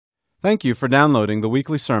Thank you for downloading the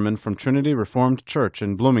weekly sermon from Trinity Reformed Church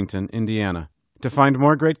in Bloomington, Indiana. To find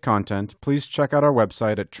more great content, please check out our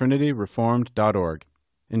website at trinityreformed.org.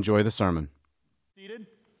 Enjoy the sermon. Seated.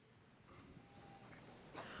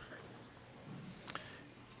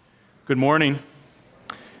 Good morning.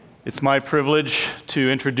 It's my privilege to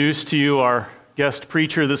introduce to you our guest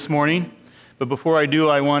preacher this morning. But before I do,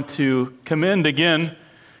 I want to commend again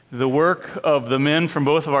the work of the men from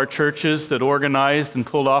both of our churches that organized and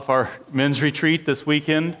pulled off our men's retreat this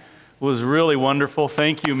weekend. It was really wonderful.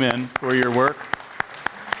 Thank you, men, for your work.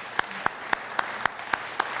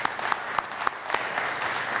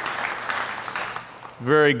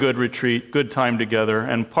 Very good retreat, good time together.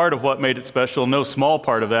 And part of what made it special, no small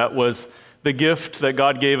part of that, was the gift that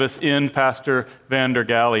God gave us in Pastor Vander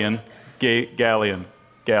Galien. Galien.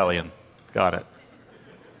 Got it.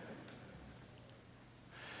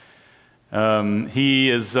 He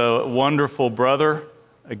is a wonderful brother,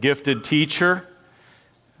 a gifted teacher.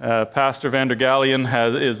 Pastor Vander Galien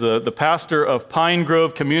is the pastor of Pine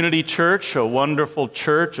Grove Community Church, a wonderful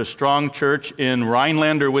church, a strong church in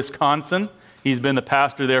Rhinelander, Wisconsin. He's been the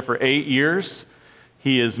pastor there for 8 years.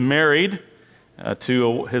 He is married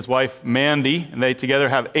to his wife, Mandy, and they together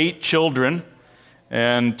have 8 children.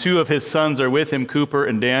 And 2 of his sons are with him, Cooper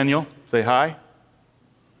and Daniel. Say hi.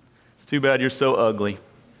 It's too bad you're so ugly.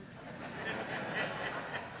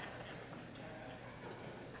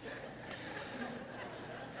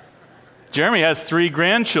 Jeremy has 3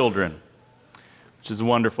 grandchildren, which is a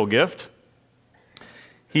wonderful gift.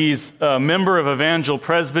 He's a member of Evangel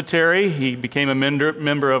Presbytery. He became a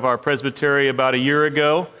member of our presbytery about a year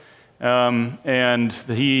ago, and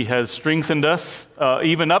he has strengthened us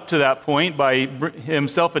even up to that point by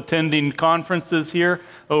himself attending conferences here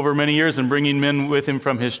over many years and bringing men with him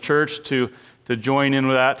from his church to join in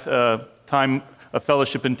with that time of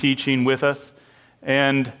fellowship and teaching with us.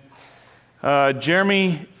 And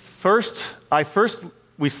Jeremy,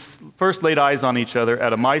 we first laid eyes on each other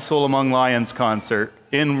at a My Soul Among Lions concert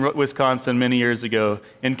in Wisconsin many years ago,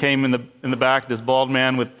 and came in the back, this bald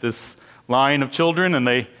man with this line of children, and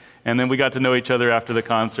then we got to know each other after the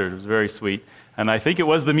concert. It was very sweet. And I think it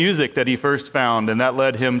was the music that he first found, and that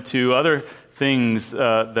led him to other things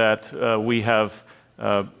that we have,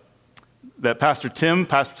 that Pastor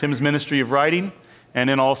Tim's ministry of writing, and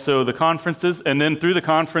then also the conferences, and then through the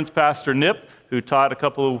conference, Pastor Nip, who taught a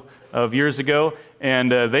couple of years ago, and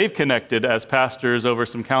they've connected as pastors over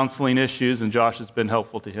some counseling issues, and Josh has been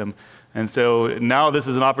helpful to him. And so now this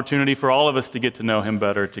is an opportunity for all of us to get to know him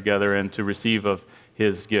better together and to receive of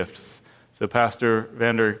his gifts. So Pastor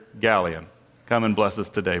Vander Galien, come and bless us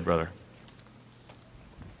today, brother.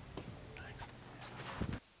 Thanks.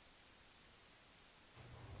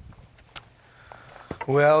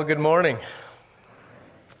 Well, good morning.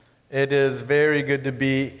 It is very good to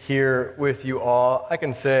be here with you all. I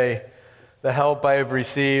can say the help I have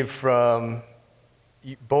received from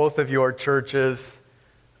both of your churches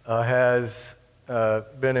has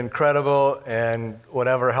been incredible, and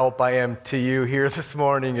whatever help I am to you here this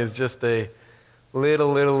morning is just a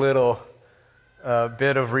little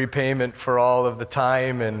bit of repayment for all of the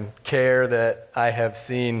time and care that I have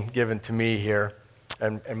seen given to me here.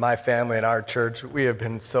 And my family and our church, we have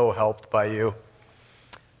been so helped by you.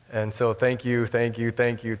 And so thank you.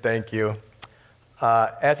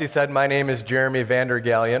 As he said, my name is Jeremy Vander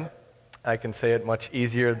Galien. I can say it much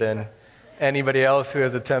easier than anybody else who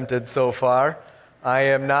has attempted so far. I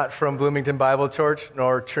am not from Bloomington Bible Church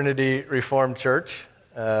nor Trinity Reformed Church.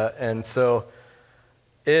 And so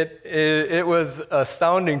it was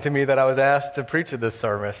astounding to me that I was asked to preach at this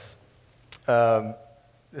service.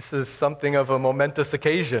 This is something of a momentous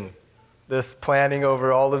occasion, this planning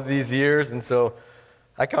over all of these years, and so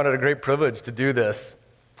I count it a great privilege to do this.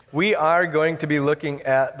 We are going to be looking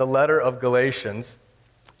at the letter of Galatians.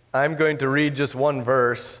 I'm going to read just one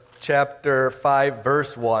verse, chapter 5,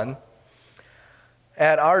 verse 1.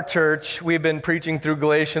 At our church, we've been preaching through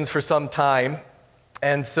Galatians for some time,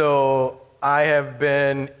 and so I have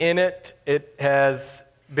been in it. It has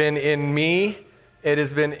been in me. It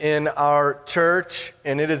has been in our church,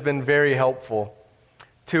 and it has been very helpful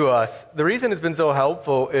to us. The reason it's been so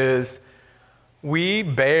helpful is we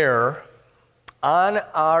bear on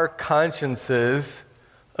our consciences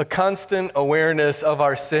a constant awareness of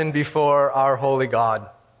our sin before our holy God.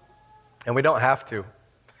 And we don't have to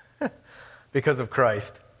because of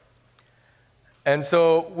Christ. And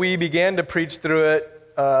so we began to preach through it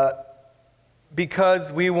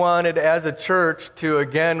because we wanted as a church to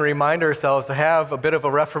again remind ourselves to have a bit of a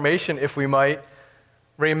reformation, if we might,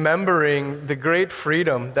 remembering the great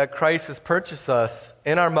freedom that Christ has purchased us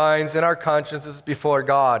in our minds, in our consciences before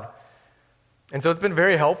God. And so it's been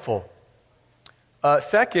very helpful.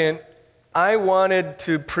 Second, I wanted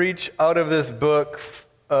to preach out of this book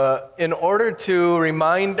in order to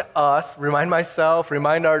remind us, remind myself,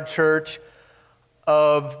 remind our church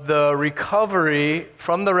of the recovery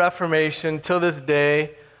from the Reformation to this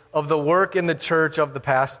day of the work in the church of the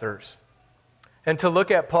pastors. And to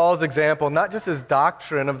look at Paul's example, not just his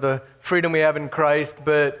doctrine of the freedom we have in Christ,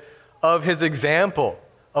 but of his example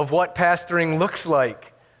of what pastoring looks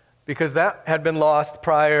like, because that had been lost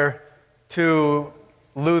prior to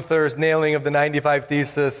Luther's nailing of the 95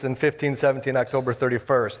 Thesis in 1517, October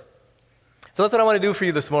 31st. So that's what I want to do for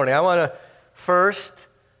you this morning. I want to first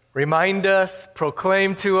remind us,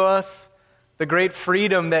 proclaim to us the great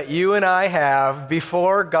freedom that you and I have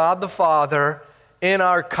before God the Father in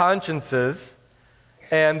our consciences,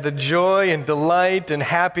 and the joy and delight and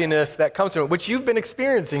happiness that comes from it, which you've been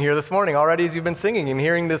experiencing here this morning already as you've been singing and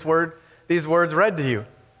hearing these words read to you.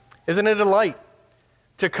 Isn't it a delight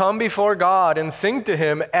to come before God and sing to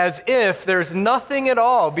Him as if there's nothing at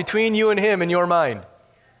all between you and Him in your mind?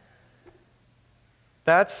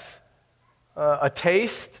 That's a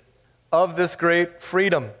taste of this great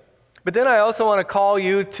freedom. But then I also want to call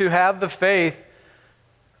you to have the faith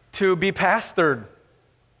to be pastored,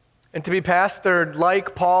 and to be pastored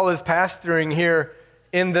like Paul is pastoring here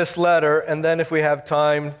in this letter. And then if we have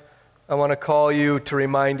time, I want to call you to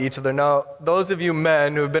remind each other. Now, those of you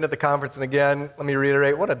men who have been at the conference, and again, let me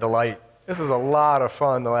reiterate, what a delight. This was a lot of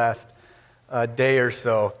fun the last day or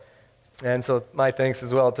so. And so my thanks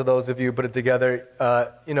as well to those of you who put it together.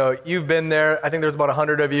 You've been there. I think there's about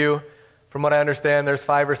 100 of you. From what I understand, there's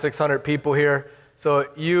 500 or 600 people here. So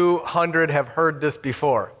you 100 have heard this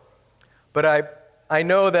before. But I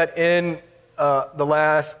know that in the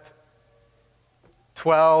last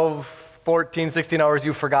 12, 14, 16 hours,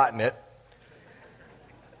 you've forgotten it.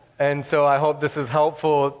 And so I hope this is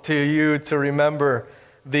helpful to you to remember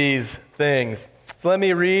these things. So let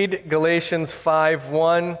me read Galatians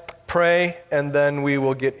 5:1, pray, and then we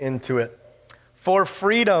will get into it. For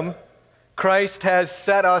freedom, Christ has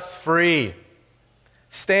set us free.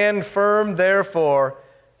 Stand firm, therefore,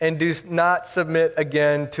 and do not submit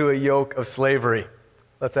again to a yoke of slavery.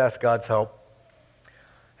 Let's ask God's help.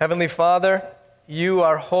 Heavenly Father, you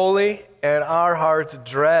are holy, and our hearts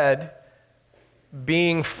dread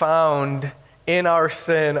being found in our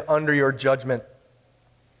sin under your judgment.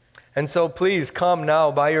 And so please come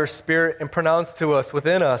now by your Spirit and pronounce to us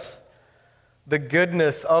within us the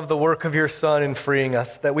goodness of the work of your Son in freeing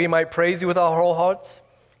us, that we might praise you with our whole hearts,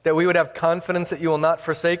 that we would have confidence that you will not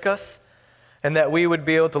forsake us, and that we would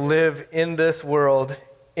be able to live in this world,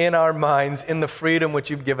 in our minds, in the freedom which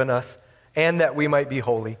you've given us, and that we might be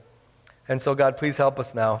holy. And so, God, please help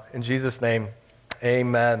us now. In Jesus' name,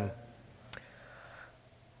 amen.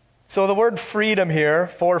 So the word freedom here,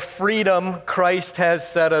 for freedom Christ has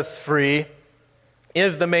set us free,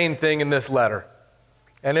 is the main thing in this letter.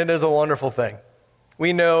 And it is a wonderful thing.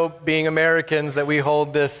 We know, being Americans, that we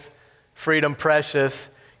hold this freedom precious,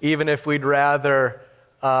 even if we'd rather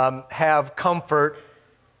have comfort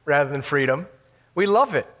rather than freedom. We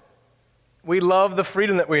love it. We love the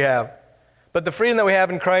freedom that we have. But the freedom that we have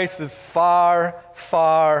in Christ is far,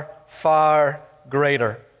 far, far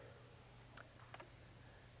greater.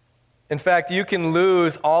 In fact, you can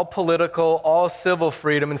lose all political, all civil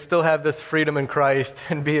freedom and still have this freedom in Christ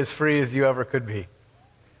and be as free as you ever could be.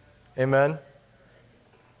 Amen?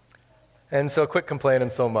 And so quit complaining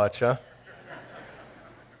so much, huh?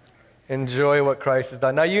 Enjoy what Christ has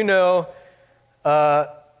done. Now, you know,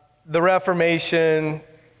 the Reformation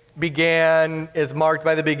is marked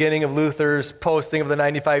by the beginning of Luther's posting of the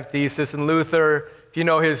 95 Thesis. And Luther, if you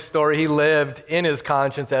know his story, he lived in his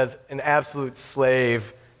conscience as an absolute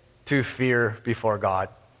slave to fear before God.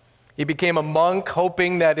 He became a monk,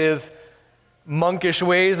 hoping that his monkish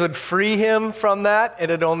ways would free him from that,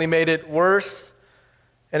 and it only made it worse.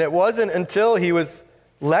 And it wasn't until he was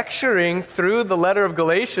lecturing through the letter of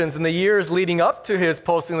Galatians in the years leading up to his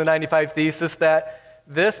posting the 95 Thesis that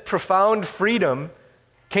this profound freedom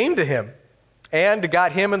came to him and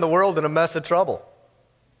got him and the world in a mess of trouble.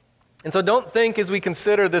 And so don't think as we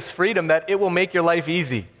consider this freedom that it will make your life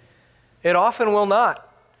easy. It often will not.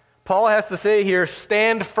 Paul has to say here,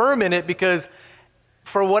 stand firm in it, because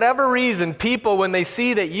for whatever reason, people, when they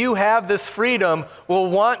see that you have this freedom,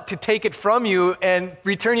 will want to take it from you and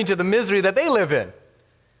return you to the misery that they live in.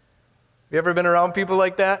 You ever been around people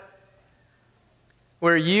like that?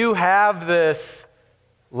 Where you have this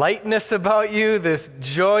lightness about you, this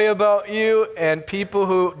joy about you, and people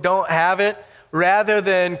who don't have it, rather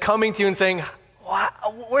than coming to you and saying,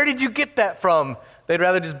 where did you get that from? They'd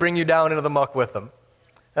rather just bring you down into the muck with them.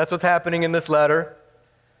 That's what's happening in this letter.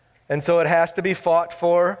 And so it has to be fought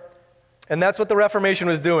for. And that's what the Reformation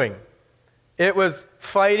was doing. It was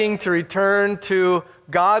fighting to return to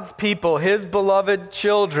God's people, his beloved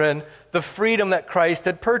children, the freedom that Christ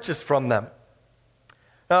had purchased from them.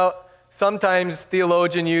 Now, sometimes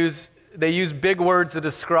theologians use big words to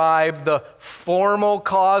describe the formal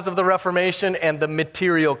cause of the Reformation and the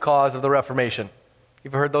material cause of the Reformation.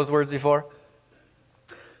 You've heard those words before?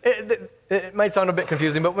 It might sound a bit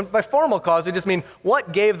confusing, but by formal cause, we just mean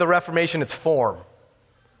what gave the Reformation its form?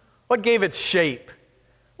 What gave it shape?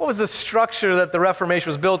 What was the structure that the Reformation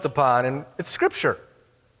was built upon? And it's Scripture.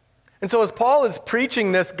 And so as Paul is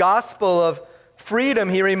preaching this gospel of freedom,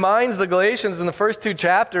 he reminds the Galatians in the first 2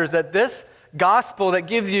 chapters that this gospel that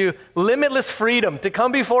gives you limitless freedom to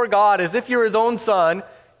come before God as if you're his own son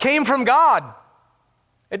came from God.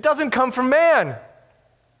 It doesn't come from man.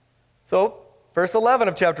 So, verse 11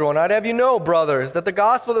 of chapter 1, I'd have you know, brothers, that the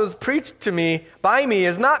gospel that was preached to me by me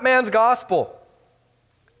is not man's gospel.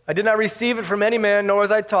 I did not receive it from any man, nor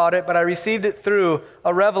was I taught it, but I received it through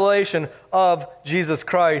a revelation of Jesus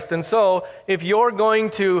Christ. And so, if you're going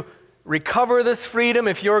to recover this freedom,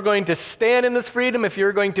 if you're going to stand in this freedom, if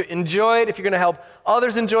you're going to enjoy it, if you're going to help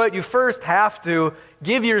others enjoy it, you first have to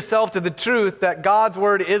give yourself to the truth that God's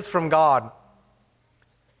word is from God.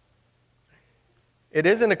 It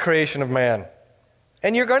isn't a creation of man.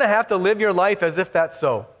 And you're going to have to live your life as if that's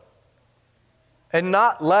so. And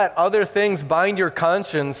not let other things bind your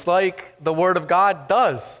conscience like the Word of God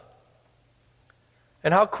does.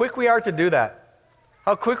 And how quick we are to do that.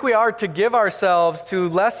 How quick we are to give ourselves to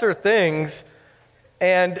lesser things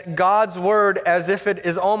and God's Word as if it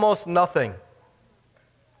is almost nothing.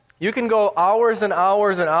 You can go hours and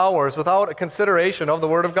hours and hours without a consideration of the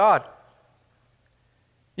Word of God.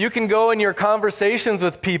 You can go in your conversations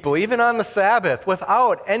with people, even on the Sabbath,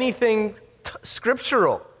 without anything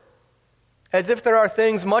scriptural, as if there are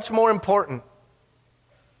things much more important.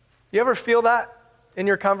 You ever feel that in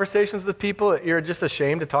your conversations with people, that you're just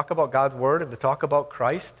ashamed to talk about God's Word and to talk about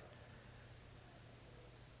Christ?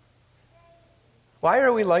 Why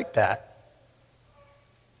are we like that?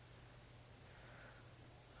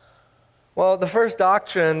 Well, the first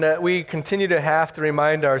doctrine that we continue to have to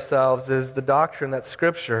remind ourselves is the doctrine that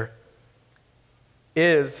Scripture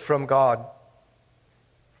is from God.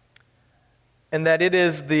 And that it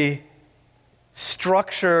is the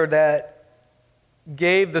structure that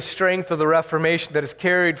gave the strength of the Reformation that is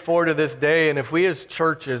carried forward to this day. And if we as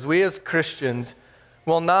churches, we as Christians,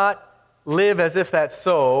 will not live as if that's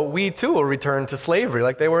so, we too will return to slavery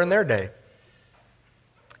like they were in their day.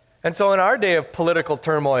 And so in our day of political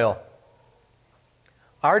turmoil,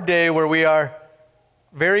 our day where we are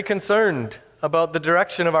very concerned about the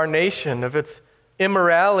direction of our nation, of its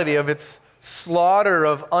immorality, of its slaughter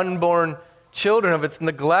of unborn children, of its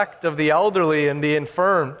neglect of the elderly and the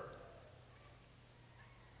infirm.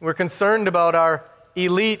 We're concerned about our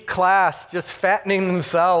elite class just fattening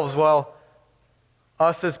themselves while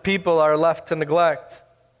us as people are left to neglect.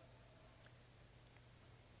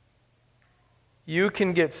 You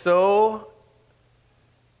can get so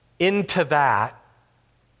into that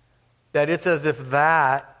it's as if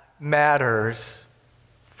that matters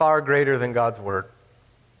far greater than God's Word.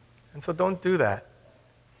 And so don't do that.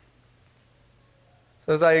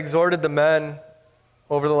 So as I exhorted the men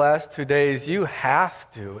over the last 2 days, you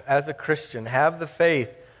have to, as a Christian, have the faith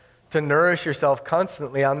to nourish yourself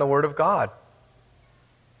constantly on the Word of God.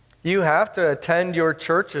 You have to attend your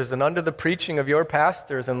churches and under the preaching of your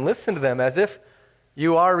pastors and listen to them as if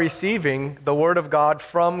you are receiving the Word of God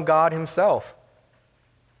from God Himself.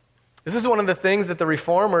 This is one of the things that the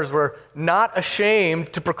Reformers were not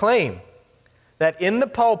ashamed to proclaim, that in the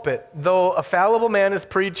pulpit, though a fallible man is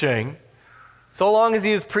preaching, so long as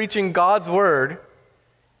he is preaching God's Word,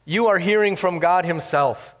 you are hearing from God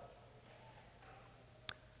Himself.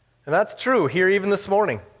 And that's true here even this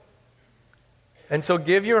morning. And so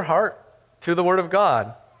give your heart to the Word of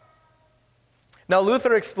God. Now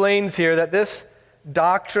Luther explains here that this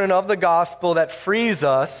doctrine of the gospel that frees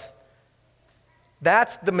us,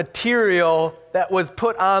 that's the material that was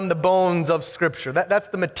put on the bones of Scripture. That's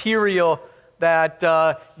the material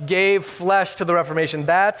that gave flesh to the Reformation.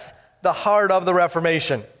 That's the heart of the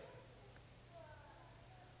Reformation.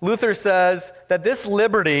 Luther says that this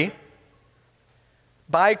liberty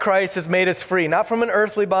by Christ has made us free, not from an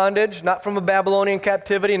earthly bondage, not from a Babylonian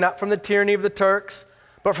captivity, not from the tyranny of the Turks,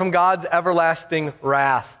 but from God's everlasting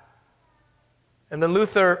wrath. And then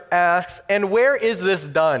Luther asks, and where is this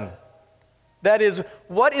done? That is,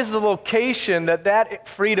 what is the location that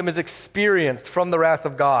freedom is experienced from the wrath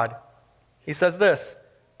of God? He says this,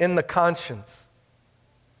 in the conscience.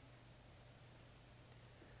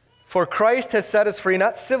 For Christ has set us free,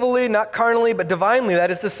 not civilly, not carnally, but divinely. That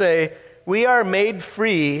is to say, we are made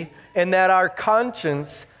free, and that our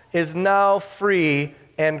conscience is now free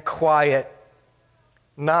and quiet,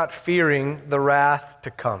 not fearing the wrath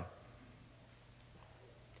to come.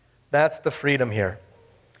 That's the freedom here.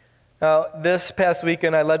 Now, this past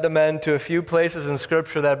weekend, I led the men to a few places in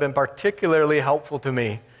Scripture that have been particularly helpful to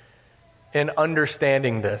me in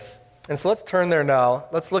understanding this. And so let's turn there now.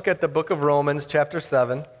 Let's look at the book of Romans, chapter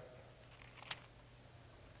 7.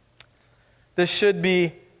 This should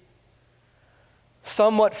be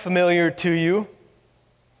somewhat familiar to you,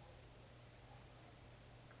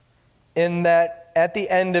 in that at the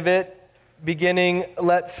end of it, beginning,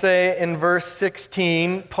 let's say, in verse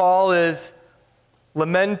 16, Paul is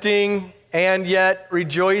lamenting and yet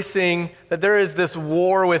rejoicing that there is this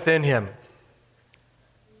war within him.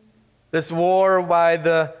 This war by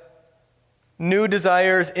the new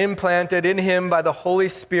desires implanted in him by the Holy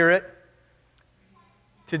Spirit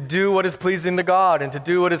to do what is pleasing to God and to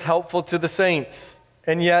do what is helpful to the saints.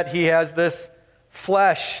 And yet he has this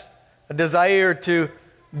flesh, a desire to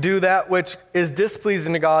do that which is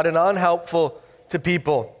displeasing to God and unhelpful to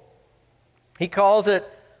people. He calls it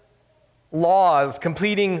laws,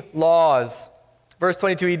 completing laws. Verse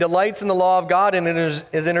 22, he delights in the law of God and in his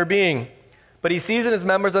inner being. But he sees in his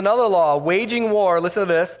members another law, waging war, listen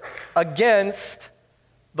to this, against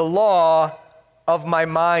the law of my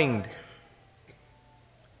mind.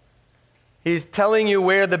 He's telling you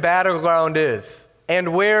where the battleground is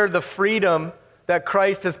and where the freedom that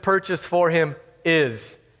Christ has purchased for him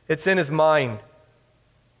is. It's in his mind.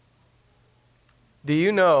 Do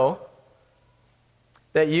you know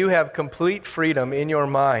that you have complete freedom in your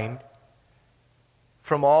mind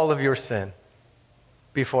from all of your sin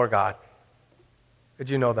before God? Did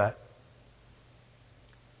you know that?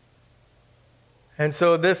 And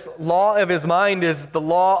so this law of his mind is the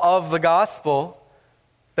law of the gospel,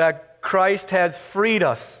 that Christ has freed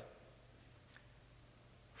us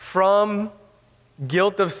from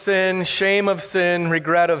guilt of sin, shame of sin,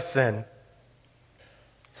 regret of sin.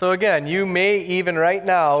 So again, you may even right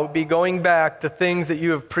now be going back to things that you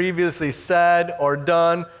have previously said or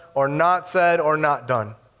done or not said or not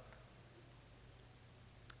done.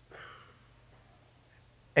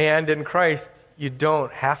 And in Christ, you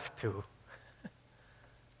don't have to.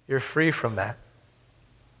 You're free from that.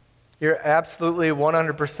 You're absolutely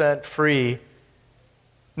 100% free,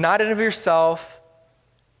 not of yourself,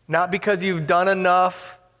 not because you've done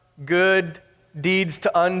enough good deeds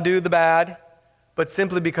to undo the bad, but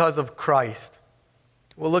simply because of Christ.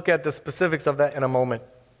 We'll look at the specifics of that in a moment.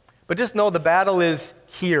 But just know the battle is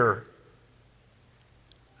here.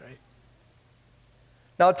 Right?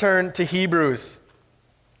 Now turn to Hebrews,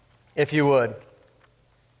 if you would.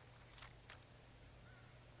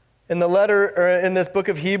 In the letter, or in this book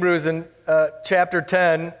of Hebrews, in chapter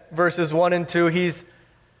 10, verses 1 and 2, he's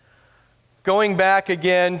going back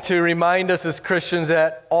again to remind us as Christians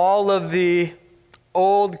that all of the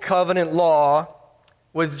old covenant law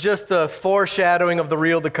was just a foreshadowing of the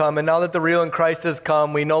real to come. And now that the real in Christ has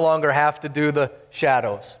come, we no longer have to do the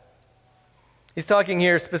shadows. He's talking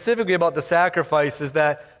here specifically about the sacrifices,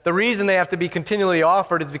 that the reason they have to be continually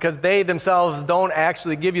offered is because they themselves don't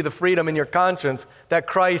actually give you the freedom in your conscience that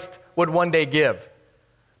Christ would one day give.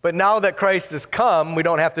 But now that Christ has come, we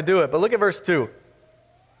don't have to do it. But look at verse 2.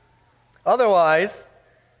 Otherwise,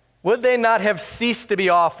 would they not have ceased to be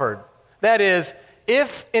offered? That is,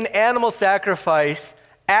 if an animal sacrifice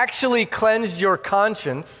actually cleansed your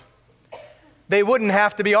conscience, they wouldn't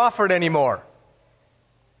have to be offered anymore.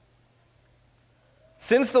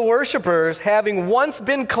 Since the worshipers, having once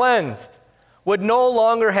been cleansed, would no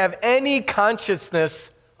longer have any consciousness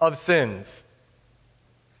of sins.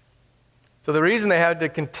 So the reason they had to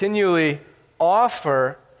continually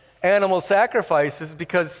offer animal sacrifices is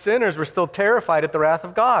because sinners were still terrified at the wrath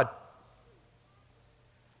of God.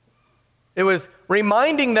 It was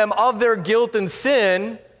reminding them of their guilt and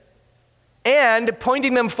sin and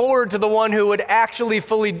pointing them forward to the one who would actually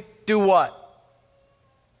fully do what?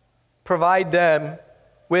 Provide them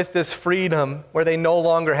with this freedom where they no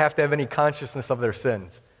longer have to have any consciousness of their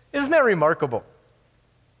sins. Isn't that remarkable?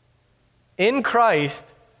 In Christ,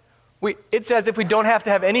 it's as if we don't have to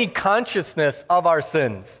have any consciousness of our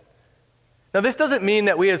sins. Now, this doesn't mean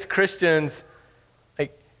that we as Christians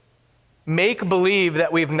make believe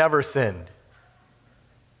that we've never sinned.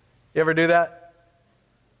 You ever do that?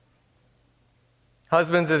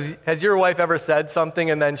 Husbands, has your wife ever said something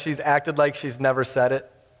and then she's acted like she's never said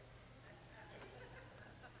it?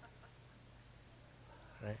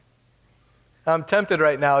 Right. I'm tempted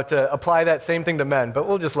right now to apply that same thing to men, but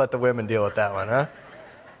we'll just let the women deal with that one, huh?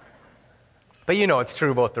 But you know it's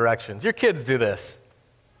true both directions. Your kids do this.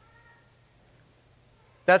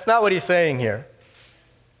 That's not what he's saying here.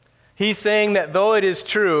 He's saying that though it is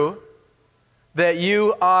true that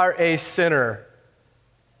you are a sinner,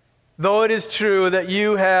 though it is true that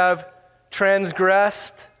you have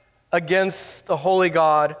transgressed against the holy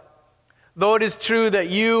God, though it is true that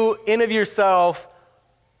you in of yourself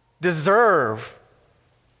deserve,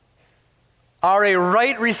 are a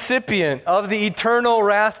right recipient of the eternal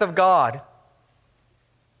wrath of God,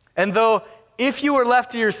 and though if you were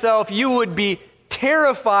left to yourself, you would be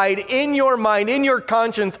terrified in your mind, in your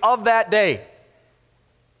conscience of that day.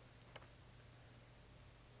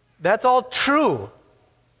 That's all true.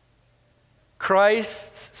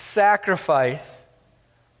 Christ's sacrifice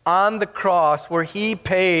on the cross, where he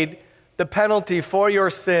paid the penalty for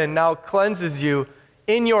your sin, now cleanses you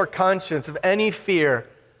in your conscience of any fear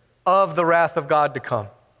of the wrath of God to come.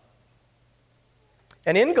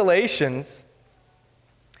 And in Galatians,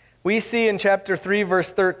 we see in chapter 3,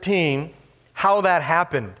 verse 13, how that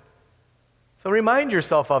happened. So remind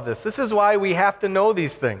yourself of this. This is why we have to know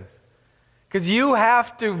these things. Because you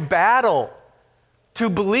have to battle to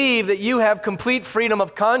believe that you have complete freedom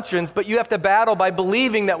of conscience, but you have to battle by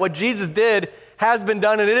believing that what Jesus did has been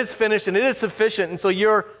done and it is finished and it is sufficient, and so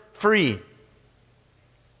you're free.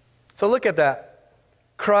 So look at that.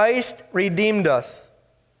 Christ redeemed us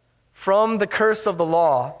from the curse of the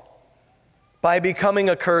law by becoming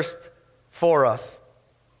a curse for us.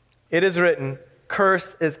 It is written,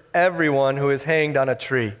 "Cursed is everyone who is hanged on a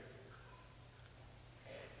tree."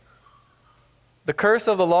 The curse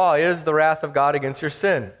of the law is the wrath of God against your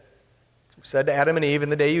sin. He said to Adam and Eve, "In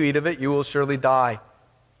the day you eat of it, you will surely die."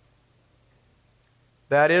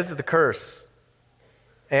 That is the curse.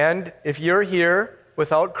 And if you're here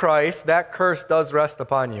without Christ, that curse does rest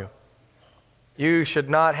upon you. You should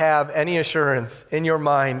not have any assurance in your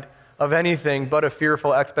mind of anything but a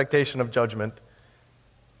fearful expectation of judgment.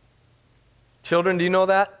 Children, do you know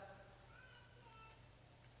that?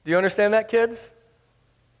 Do you understand that, kids?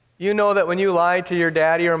 You know that when you lie to your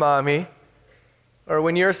daddy or mommy, or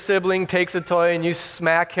when your sibling takes a toy and you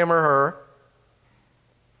smack him or her,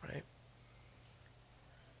 right,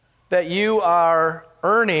 that you are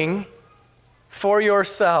earning for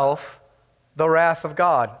yourself the wrath of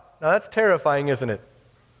God. Now that's terrifying, isn't it?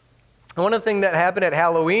 And one of the things that happened at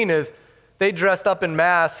Halloween is they dressed up in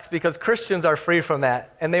masks because Christians are free from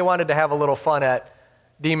that, and they wanted to have a little fun at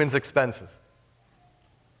demons' expenses.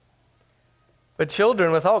 But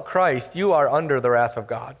children, without Christ, you are under the wrath of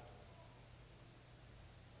God.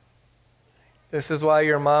 This is why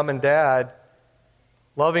your mom and dad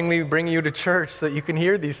lovingly bring you to church so that you can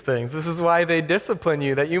hear these things. This is why they discipline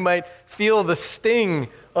you, that you might feel the sting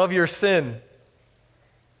of your sin.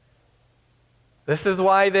 This is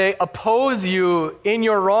why they oppose you in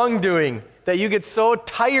your wrongdoing that you get so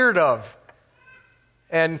tired of.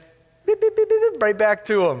 And beep, beep, beep, beep, beep, right back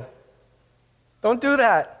to them. Don't do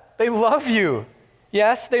that. They love you.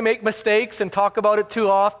 Yes, they make mistakes and talk about it too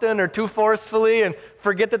often or too forcefully and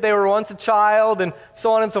forget that they were once a child and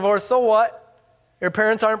so on and so forth. So what? Your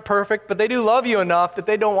parents aren't perfect, but they do love you enough that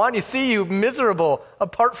they don't want you to see you miserable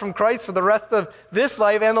apart from Christ for the rest of this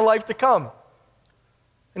life and the life to come.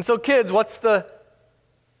 And so kids, what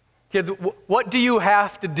do you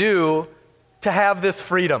have to do to have this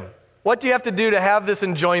freedom? What do you have to do to have this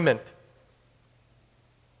enjoyment?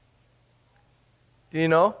 Do you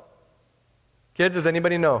know? Kids, does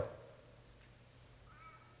anybody know?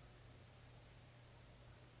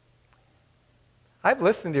 I've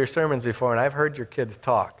listened to your sermons before and I've heard your kids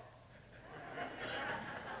talk.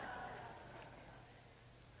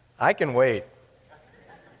 I can wait.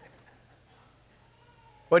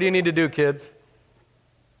 What do you need to do, kids?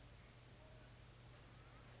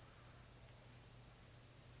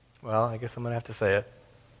 Well, I guess I'm going to have to say it.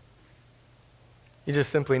 You just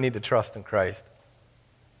simply need to trust in Christ.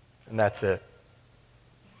 And that's it.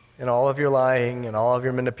 In all of your lying, and all of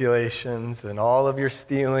your manipulations, and all of your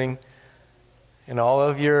stealing, and all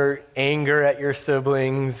of your anger at your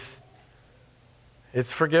siblings,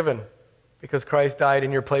 it's forgiven because Christ died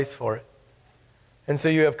in your place for it. And so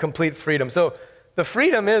you have complete freedom. So the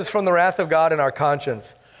freedom is from the wrath of God in our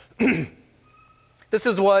conscience. This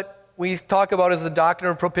is what we talk about as the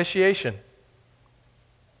doctrine of propitiation.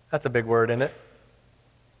 That's a big word, isn't it?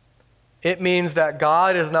 It means that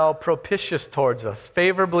God is now propitious towards us,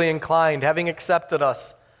 favorably inclined, having accepted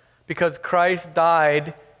us, because Christ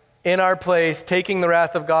died in our place, taking the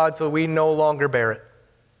wrath of God so we no longer bear it.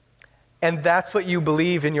 And that's what you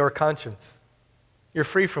believe in your conscience. You're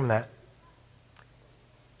free from that.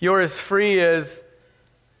 You're as free as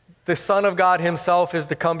the Son of God himself is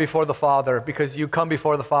to come before the Father, because you come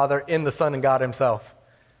before the Father in the Son and God himself.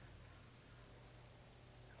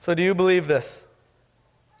 So do you believe this?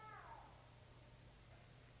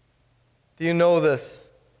 Do you know this?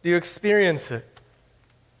 Do you experience it?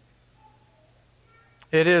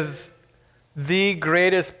 It is the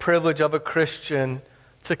greatest privilege of a Christian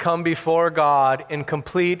to come before God in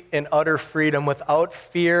complete and utter freedom, without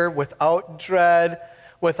fear, without dread,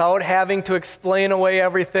 without having to explain away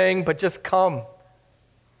everything, but just come.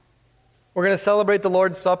 We're going to celebrate the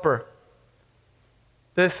Lord's Supper.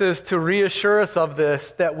 This is to reassure us of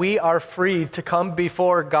this, that we are free to come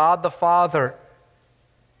before God the Father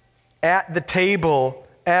at the table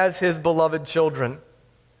as his beloved children.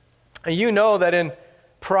 And you know that in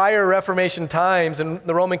prior Reformation times in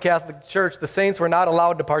the Roman Catholic Church, the saints were not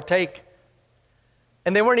allowed to partake.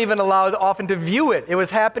 And they weren't even allowed often to view it. It was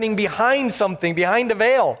happening behind something, behind a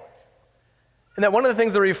veil. And that one of the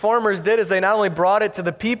things the Reformers did is they not only brought it to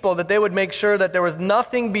the people, that they would make sure that there was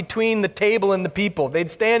nothing between the table and the people. They'd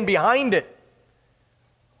stand behind it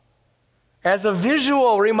as a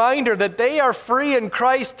visual reminder that they are free in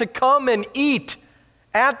Christ to come and eat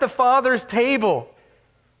at the Father's table.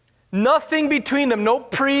 Nothing between them, no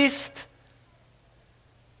priest,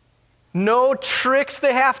 no tricks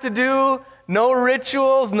they have to do, no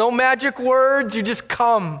rituals, no magic words. You just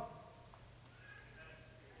come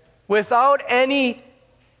without any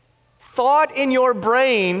thought in your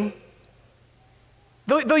brain,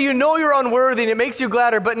 though you know you're unworthy and it makes you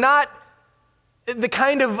gladder, but not the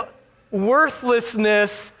kind of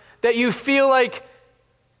worthlessness that you feel like,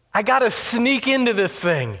 I got to sneak into this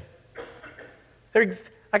thing.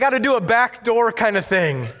 I got to do a backdoor kind of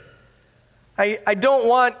thing. I don't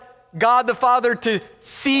want God the Father to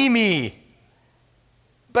see me.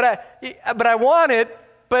 But I want it,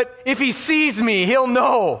 but if he sees me, he'll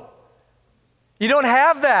know. You don't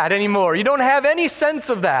have that anymore. You don't have any sense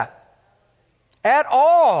of that at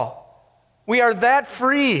all. We are that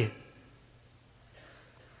free.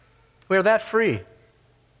 We are that free.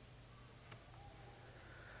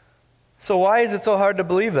 So why is it so hard to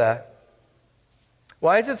believe that?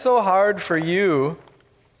 Why is it so hard for you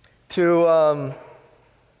to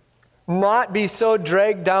not be so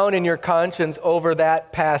dragged down in your conscience over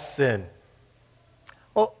that past sin?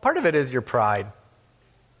 Well, part of it is your pride.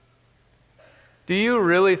 Do you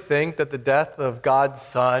really think that the death of God's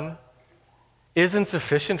Son isn't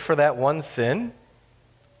sufficient for that one sin?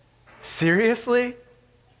 Seriously?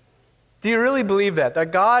 Do you really believe that?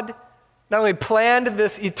 That God not only planned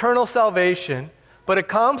this eternal salvation, but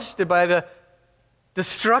accomplished it by the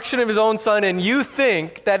destruction of his own Son, and you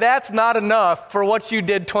think that that's not enough for what you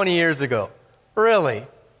did 20 years ago? Really?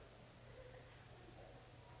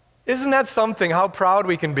 Isn't that something, how proud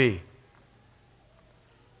we can be?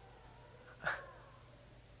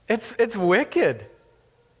 It's wicked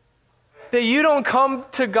that you don't come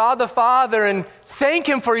to God the Father and thank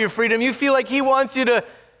him for your freedom. You feel like he wants you to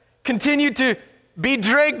continue to be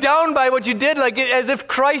dragged down by what you did, like as if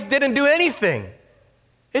Christ didn't do anything.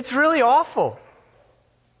 It's really awful.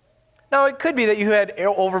 Now, it could be that you had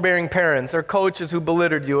overbearing parents or coaches who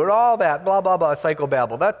belittled you or all that, blah, blah, blah,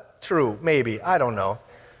 psychobabble. That's true, maybe. I don't know.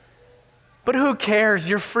 But who cares?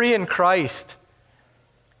 You're free in Christ.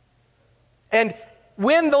 And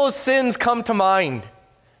when those sins come to mind,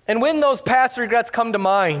 and when those past regrets come to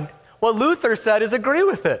mind, what Luther said is agree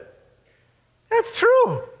with it. That's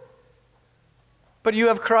true. But you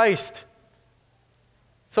have Christ.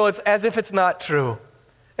 So it's as if it's not true.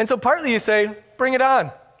 And so partly you say, bring it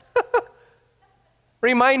on.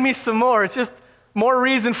 Remind me some more. It's just more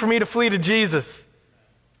reason for me to flee to Jesus.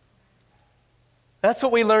 That's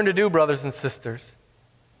what we learn to do, brothers and sisters.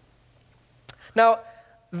 Now,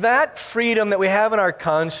 that freedom that we have in our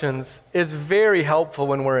conscience is very helpful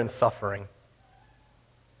when we're in suffering.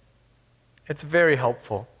 It's very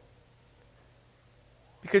helpful.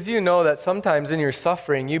 Because you know that sometimes in your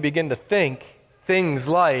suffering, you begin to think things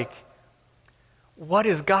like, what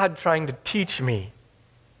is God trying to teach me?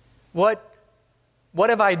 What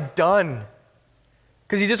have I done?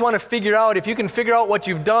 Because you just want to figure out, if you can figure out what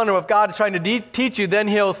you've done or if God is trying to teach you, then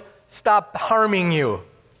he'll stop harming you.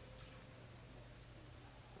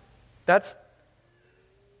 That's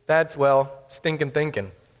stinking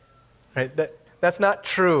thinking. Right? That's not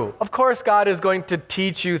true. Of course, God is going to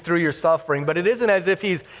teach you through your suffering, but it isn't as if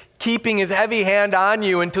he's keeping his heavy hand on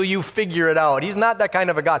you until you figure it out. He's not that kind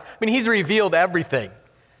of a God. I mean, he's revealed everything.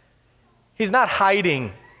 He's not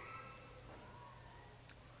hiding.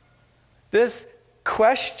 This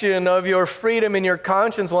question of your freedom in your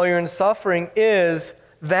conscience while you're in suffering is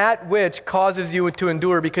that which causes you to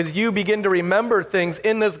endure, because you begin to remember things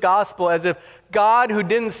in this gospel as if God, who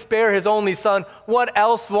didn't spare his only son, what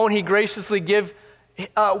else won't he graciously give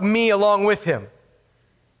me along with him?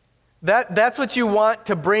 That's what you want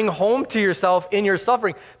to bring home to yourself in your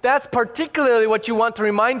suffering. That's particularly what you want to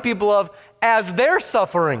remind people of as they're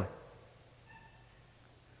suffering.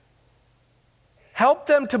 Help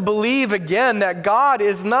them to believe again that God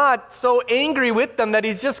is not so angry with them that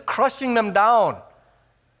he's just crushing them down.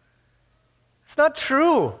 It's not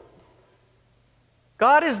true.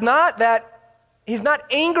 God is not that, he's not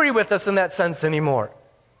angry with us in that sense anymore.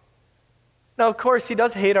 Now, of course, he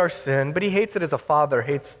does hate our sin, but he hates it as a father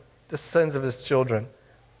hates the sins of his children.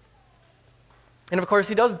 And of course,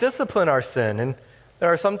 he does discipline our sin. And there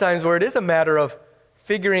are some times where it is a matter of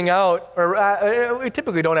figuring out, or we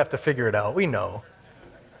typically don't have to figure it out. We know.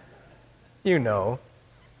 You know.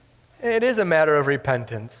 It is a matter of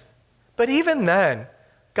repentance. But even then,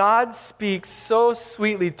 God speaks so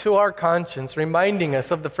sweetly to our conscience, reminding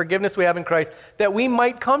us of the forgiveness we have in Christ, that we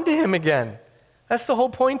might come to him again. That's the whole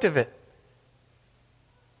point of it.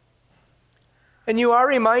 And you are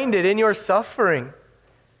reminded in your suffering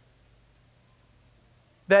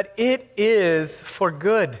that it is for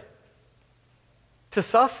good. To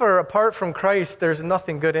suffer apart from Christ, there's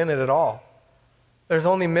nothing good in it at all. There's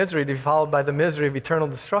only misery to be followed by the misery of eternal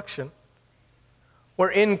destruction. Where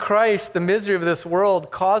in Christ, the misery of this world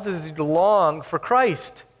causes you to long for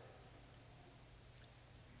Christ.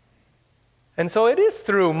 And so it is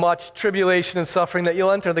through much tribulation and suffering that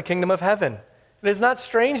you'll enter the kingdom of heaven. It is not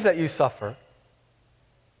strange that you suffer.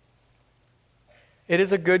 It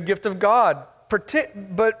is a good gift of God.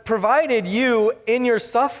 But provided you, in your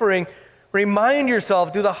suffering, remind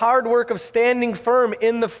yourself, do the hard work of standing firm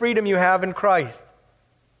in the freedom you have in Christ.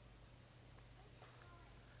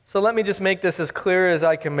 So let me just make this as clear as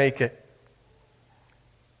I can make it.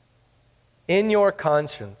 In your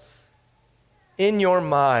conscience, in your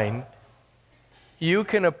mind, you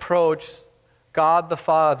can approach God the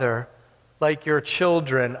Father like your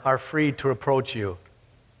children are free to approach you.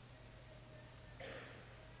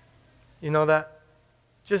 You know that?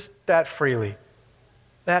 Just that freely,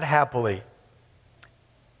 that happily.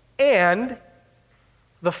 And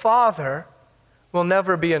the Father will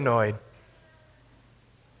never be annoyed.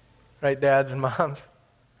 Right, dads and moms?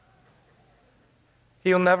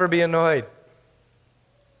 He'll never be annoyed.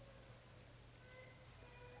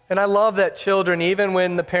 And I love that children, even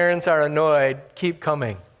when the parents are annoyed, keep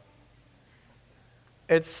coming.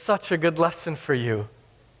 It's such a good lesson for you.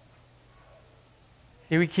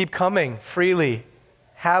 We keep coming freely,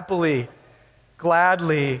 happily,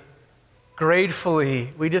 gladly,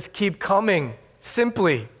 gratefully. We just keep coming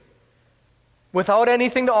simply, without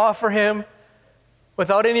anything to offer him,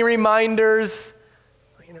 without any reminders,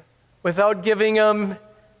 without giving him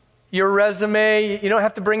your resume. You don't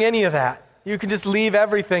have to bring any of that. You can just leave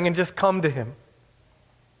everything and just come to him.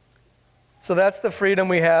 So that's the freedom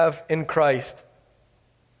we have in Christ.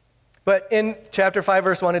 But in chapter 5,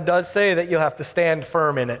 verse 1, it does say that you'll have to stand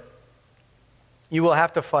firm in it. You will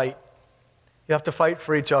have to fight. You have to fight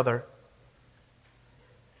for each other.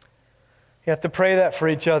 You have to pray that for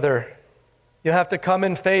each other. You have to come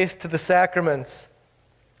in faith to the sacraments.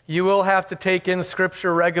 You will have to take in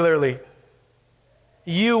Scripture regularly.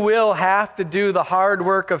 You will have to do the hard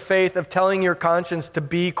work of faith of telling your conscience to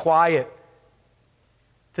be quiet,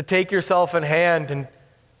 to take yourself in hand and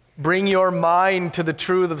bring your mind to the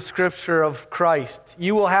truth of Scripture of Christ.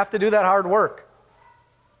 You will have to do that hard work.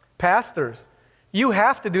 Pastors, you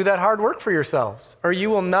have to do that hard work for yourselves, or you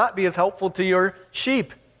will not be as helpful to your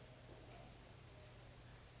sheep.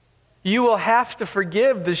 You will have to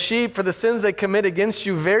forgive the sheep for the sins they commit against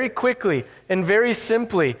you very quickly and very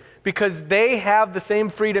simply, because they have the same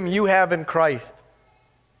freedom you have in Christ.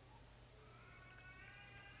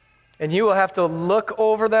 And you will have to look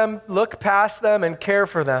over them, look past them, and care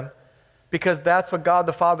for them, because that's what God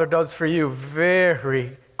the Father does for you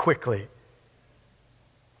very quickly.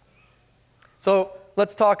 So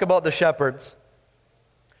let's talk about the shepherds.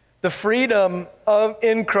 The freedom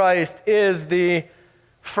in Christ is the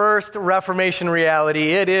first Reformation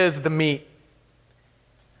reality. It is the meat.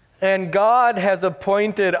 And God has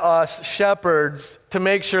appointed us shepherds to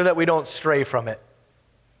make sure that we don't stray from it.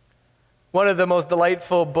 One of the most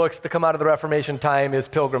delightful books to come out of the Reformation time is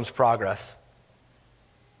Pilgrim's Progress.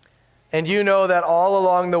 And you know that all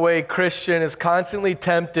along the way, Christian is constantly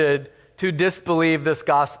tempted to disbelieve this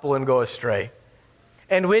gospel and go astray.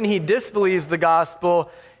 And when he disbelieves the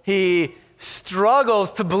gospel, he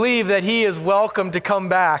struggles to believe that he is welcome to come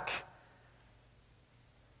back.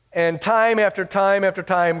 And time after time after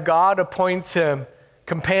time, God appoints him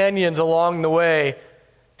companions along the way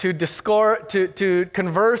to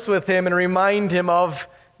converse with him and remind him of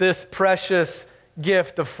this precious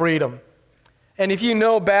gift of freedom. And if you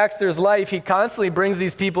know Baxter's life, he constantly brings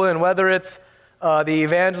these people in, whether it's the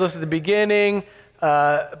evangelist at the beginning,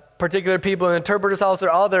 particular people in the interpreter's house, or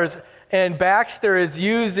others. And Baxter is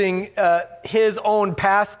using his own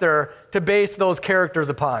pastor to base those characters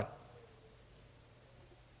upon.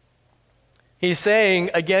 He's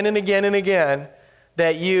saying again and again and again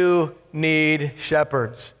that you need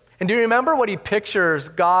shepherds. And do you remember what he pictures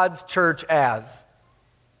God's church as?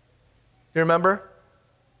 Do you remember?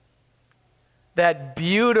 That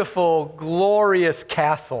beautiful, glorious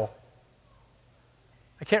castle.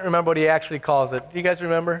 I can't remember what he actually calls it. Do you guys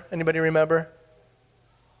remember? Anybody remember?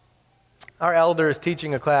 Our elder is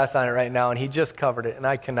teaching a class on it right now, and he just covered it, and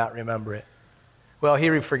I cannot remember it. Well,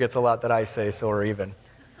 he forgets a lot that I say, so we're even.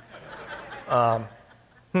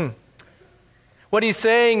 What he's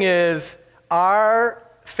saying is our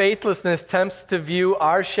faithlessness tempts to view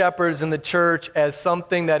our shepherds in the church as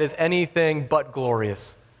something that is anything but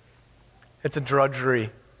glorious. It's a drudgery.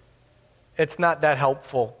 It's not that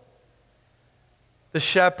helpful. The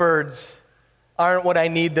shepherds aren't what I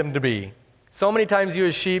need them to be. So many times you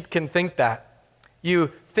as sheep can think that.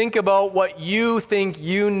 You think about what you think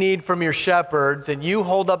you need from your shepherds, and you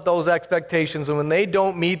hold up those expectations, and when they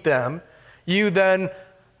don't meet them, you then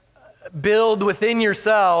build within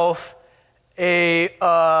yourself a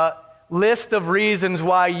list of reasons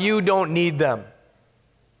why you don't need them.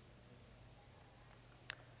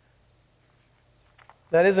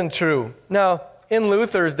 That isn't true. Now, in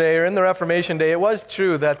Luther's day, or in the Reformation day, it was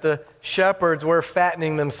true that the shepherds were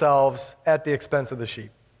fattening themselves at the expense of the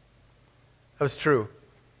sheep. That was true.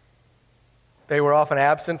 They were often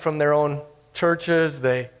absent from their own churches.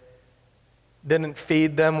 They didn't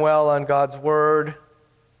feed them well on God's word.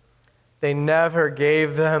 They never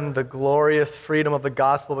gave them the glorious freedom of the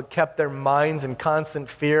gospel, but kept their minds in constant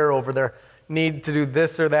fear over their need to do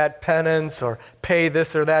this or that penance or pay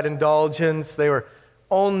this or that indulgence. They were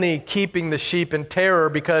only keeping the sheep in terror,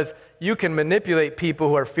 because you can manipulate people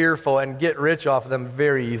who are fearful and get rich off of them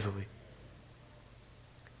very easily.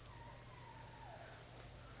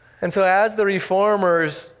 And so as the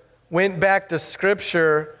reformers went back to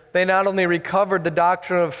Scripture, they not only recovered the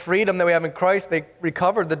doctrine of freedom that we have in Christ, they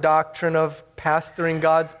recovered the doctrine of pastoring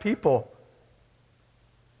God's people.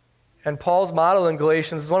 And Paul's model in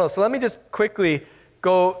Galatians is one of those. So let me just quickly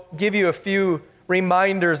go give you a few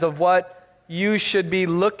reminders of what you should be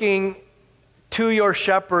looking to your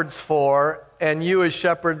shepherds for, and you as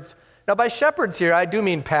shepherds. Now, by shepherds here, I do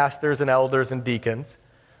mean pastors and elders and deacons.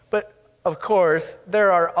 But, of course,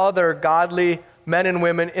 there are other godly men and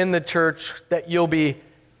women in the church that you'll be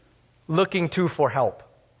looking to for help.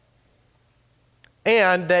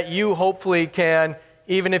 And that you hopefully can,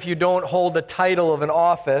 even if you don't hold the title of an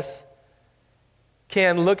office,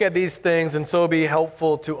 can look at these things and so be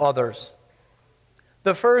helpful to others.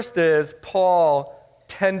 The first is Paul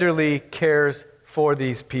tenderly cares for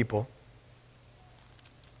these people.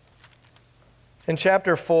 In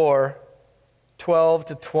chapter 4, 12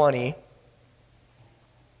 to 20,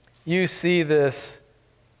 you see this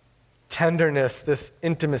tenderness, this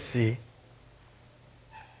intimacy.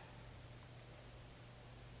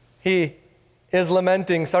 He is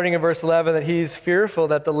lamenting, starting in verse 11, that he's fearful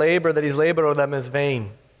that the labor that he's labored over them is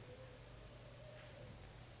vain.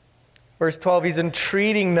 Verse 12, he's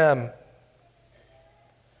entreating them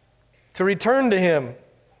to return to him.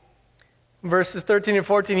 Verses 13 and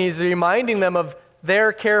 14, he's reminding them of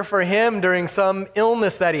their care for him during some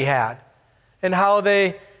illness that he had, and how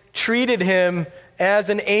they treated him as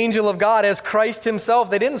an angel of God, as Christ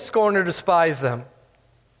himself. They didn't scorn or despise them.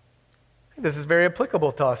 I think this is very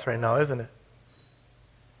applicable to us right now, isn't it?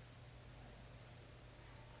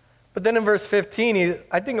 But then in verse 15, he's,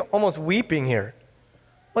 I think, almost weeping here.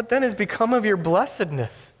 What then has become of your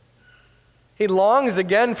blessedness? He longs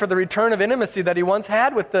again for the return of intimacy that he once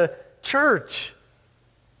had with the church.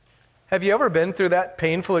 Have you ever been through that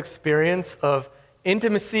painful experience of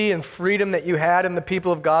intimacy and freedom that you had in the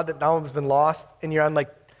people of God that now has been lost, and you're on like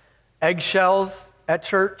eggshells at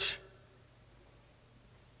church?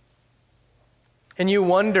 And you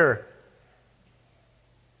wonder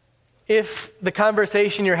if the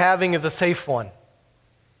conversation you're having is a safe one,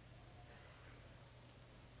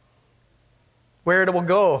 where it will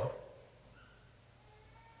go.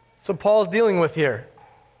 So Paul's dealing with here.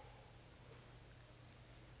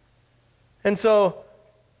 And so,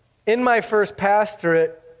 in my first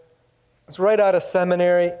pastorate, I was right out of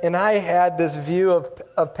seminary, and I had this view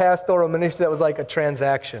of pastoral ministry that was like a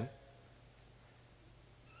transaction.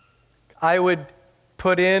 I would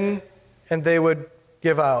put in, and they would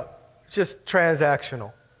give out. Just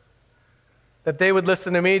transactional. that they would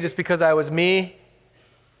listen to me just because I was me,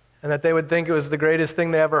 and that they would think it was the greatest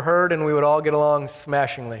thing they ever heard, and we would all get along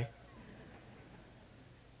smashingly.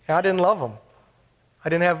 And I didn't love them. I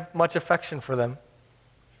didn't have much affection for them.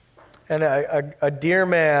 And a dear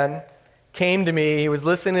man came to me. He was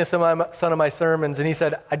listening to some of my sermons, and he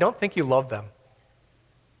said, I don't think you love them.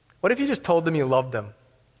 What if you just told them you loved them?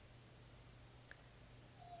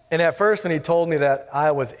 And at first, when he told me that,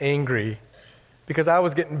 I was angry because I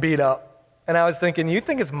was getting beat up. And I was thinking, you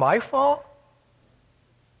think it's my fault?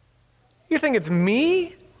 You think it's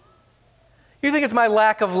me? You think it's my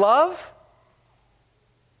lack of love?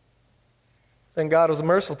 Then God was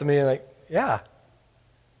merciful to me and like, yeah,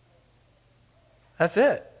 that's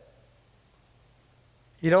it.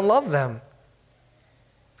 You don't love them.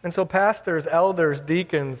 And so pastors, elders,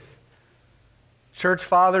 deacons, church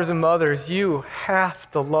fathers and mothers, you have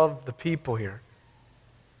to love the people here.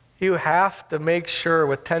 You have to make sure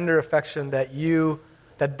with tender affection that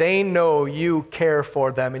they know you care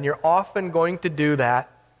for them. And you're often going to do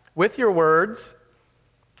that with your words,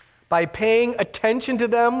 by paying attention to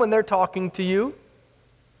them when they're talking to you,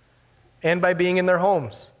 and by being in their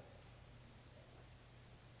homes,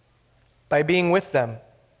 by being with them.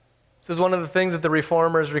 This is one of the things that the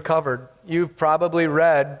Reformers recovered. You've probably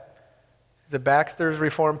read, is it Baxter's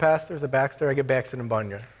Reformed Pastor? Is it Baxter? I get Baxter and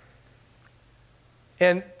Bunyan.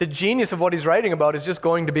 And the genius of what he's writing about is just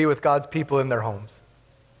going to be with God's people in their homes.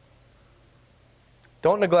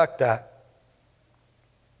 Don't neglect that.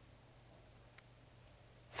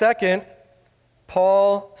 Second,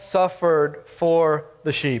 Paul suffered for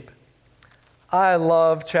the sheep. I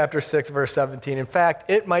love chapter 6, verse 17. In fact,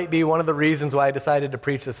 it might be one of the reasons why I decided to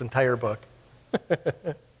preach this entire book.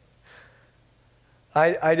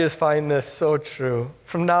 I just find this so true.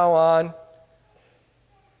 From now on,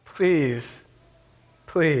 please,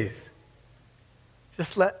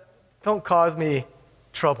 don't cause me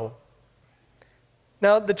trouble.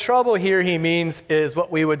 Now, the trouble here he means is what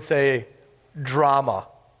we would say drama.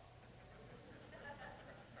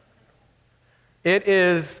 It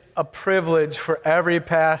is a privilege for every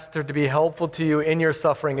pastor to be helpful to you in your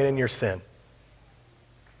suffering and in your sin.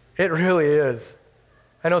 It really is.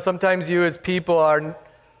 I know sometimes you as people are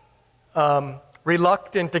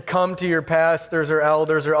reluctant to come to your pastors or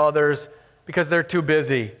elders or others because they're too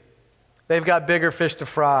busy. They've got bigger fish to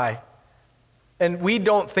fry. And we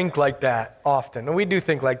don't think like that often. And we do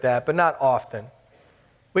think like that, but not often.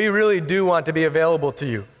 We really do want to be available to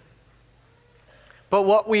you. But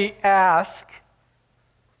what we ask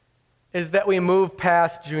is that we move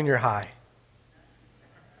past junior high.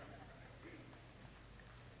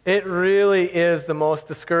 It really is the most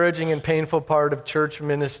discouraging and painful part of church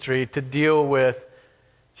ministry to deal with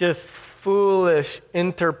just foolish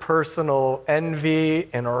interpersonal envy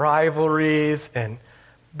and rivalries and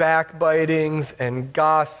backbitings and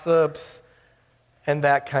gossips and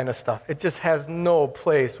that kind of stuff. It just has no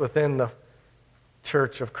place within the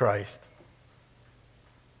church of Christ.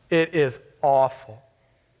 It is awful.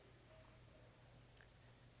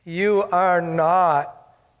 You are not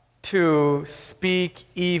to speak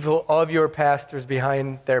evil of your pastors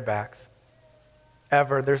behind their backs.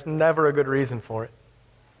 Ever. There's never a good reason for it.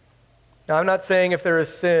 Now, I'm not saying if there is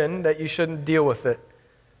sin that you shouldn't deal with it.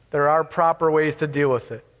 There are proper ways to deal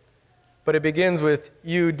with it. But it begins with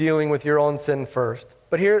you dealing with your own sin first.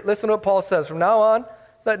 But here, listen to what Paul says. From now on,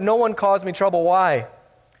 let no one cause me trouble. Why?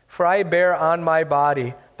 For I bear on my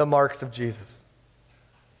body the marks of Jesus.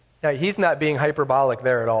 Now, he's not being hyperbolic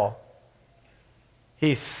there at all.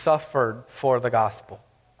 He suffered for the gospel.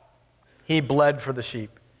 He bled for the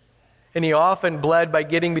sheep. And he often bled by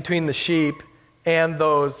getting between the sheep and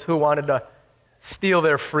those who wanted to steal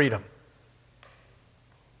their freedom.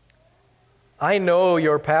 I know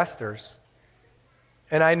your pastors,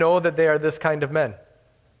 and I know that they are this kind of men.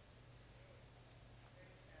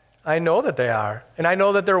 I know that they are. And I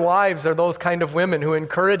know that their wives are those kind of women who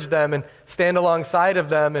encourage them and stand alongside of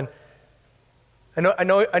them. And I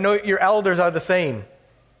know your elders are the same,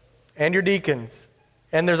 and your deacons,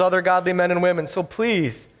 and there's other godly men and women. So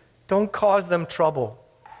please, don't cause them trouble.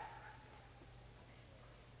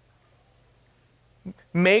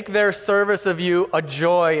 Make their service of you a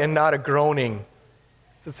joy and not a groaning,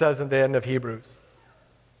 as it says at the end of Hebrews.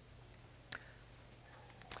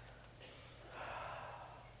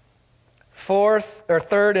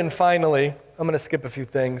 Third and finally, I'm going to skip a few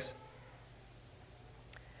things.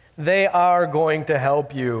 They are going to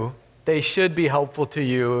help you. They should be helpful to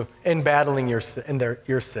you in battling your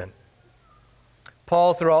sin.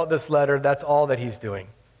 Paul, throughout this letter, that's all that he's doing.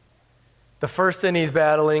 The first sin he's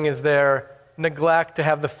battling is their neglect to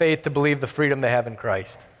have the faith to believe the freedom they have in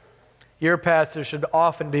Christ. Your pastor should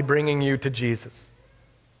often be bringing you to Jesus.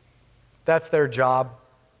 That's their job.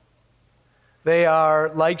 They are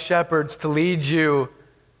like shepherds to lead you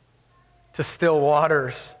to still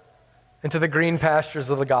waters and to the green pastures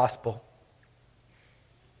of the gospel.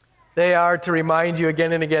 They are to remind you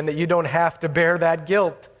again and again that you don't have to bear that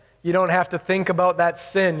guilt. You don't have to think about that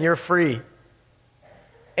sin. You're free.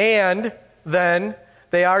 And then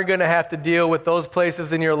they are going to have to deal with those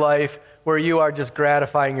places in your life where you are just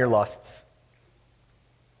gratifying your lusts.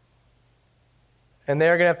 And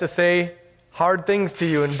they're going to have to say hard things to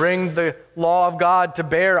you and bring the law of God to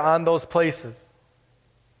bear on those places.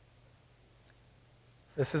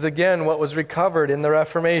 This is again what was recovered in the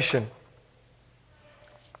Reformation.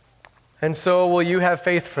 And so will you have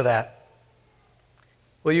faith for that?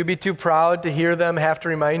 Will you be too proud to hear them have to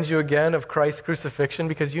remind you again of Christ's crucifixion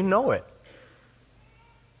because you know it?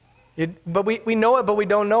 But we know it, but we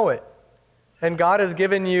don't know it. And God has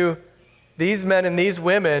given you these men and these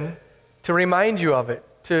women to remind you of it,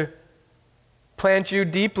 to plant you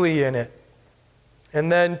deeply in it,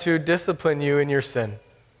 and then to discipline you in your sin.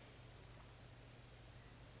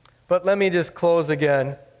 But let me just close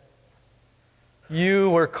again. You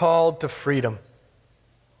were called to freedom.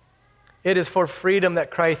 It is for freedom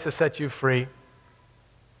that Christ has set you free.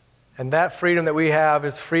 And that freedom that we have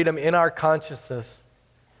is freedom in our consciousness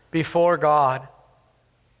before God,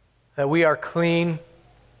 that we are clean,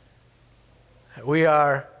 that we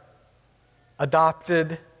are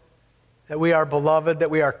adopted, that we are beloved,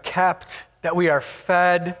 that we are kept, that we are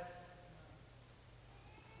fed.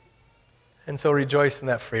 And so rejoice in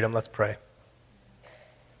that freedom. Let's pray.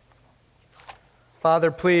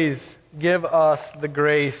 Father, please give us the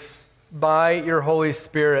grace by your Holy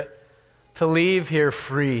Spirit to leave here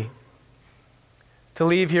free, to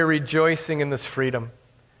leave here rejoicing in this freedom,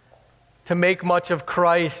 to make much of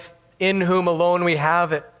Christ, in whom alone we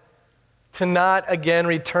have it, to not again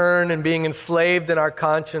return and being enslaved in our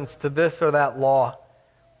conscience to this or that law,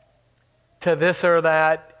 to this or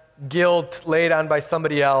that guilt laid on by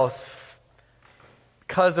somebody else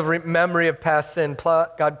because of memory of past sin.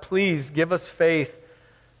 God, please give us faith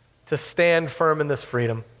to stand firm in this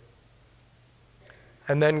freedom.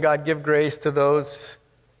 And then, God, give grace to those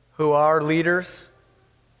who are leaders,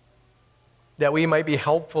 that we might be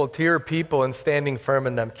helpful to your people in standing firm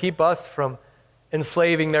in them. Keep us from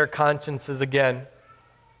enslaving their consciences again.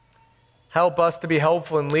 Help us to be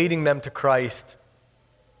helpful in leading them to Christ.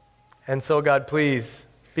 And so, God, please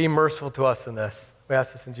be merciful to us in this. We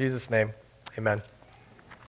ask this in Jesus' name. Amen.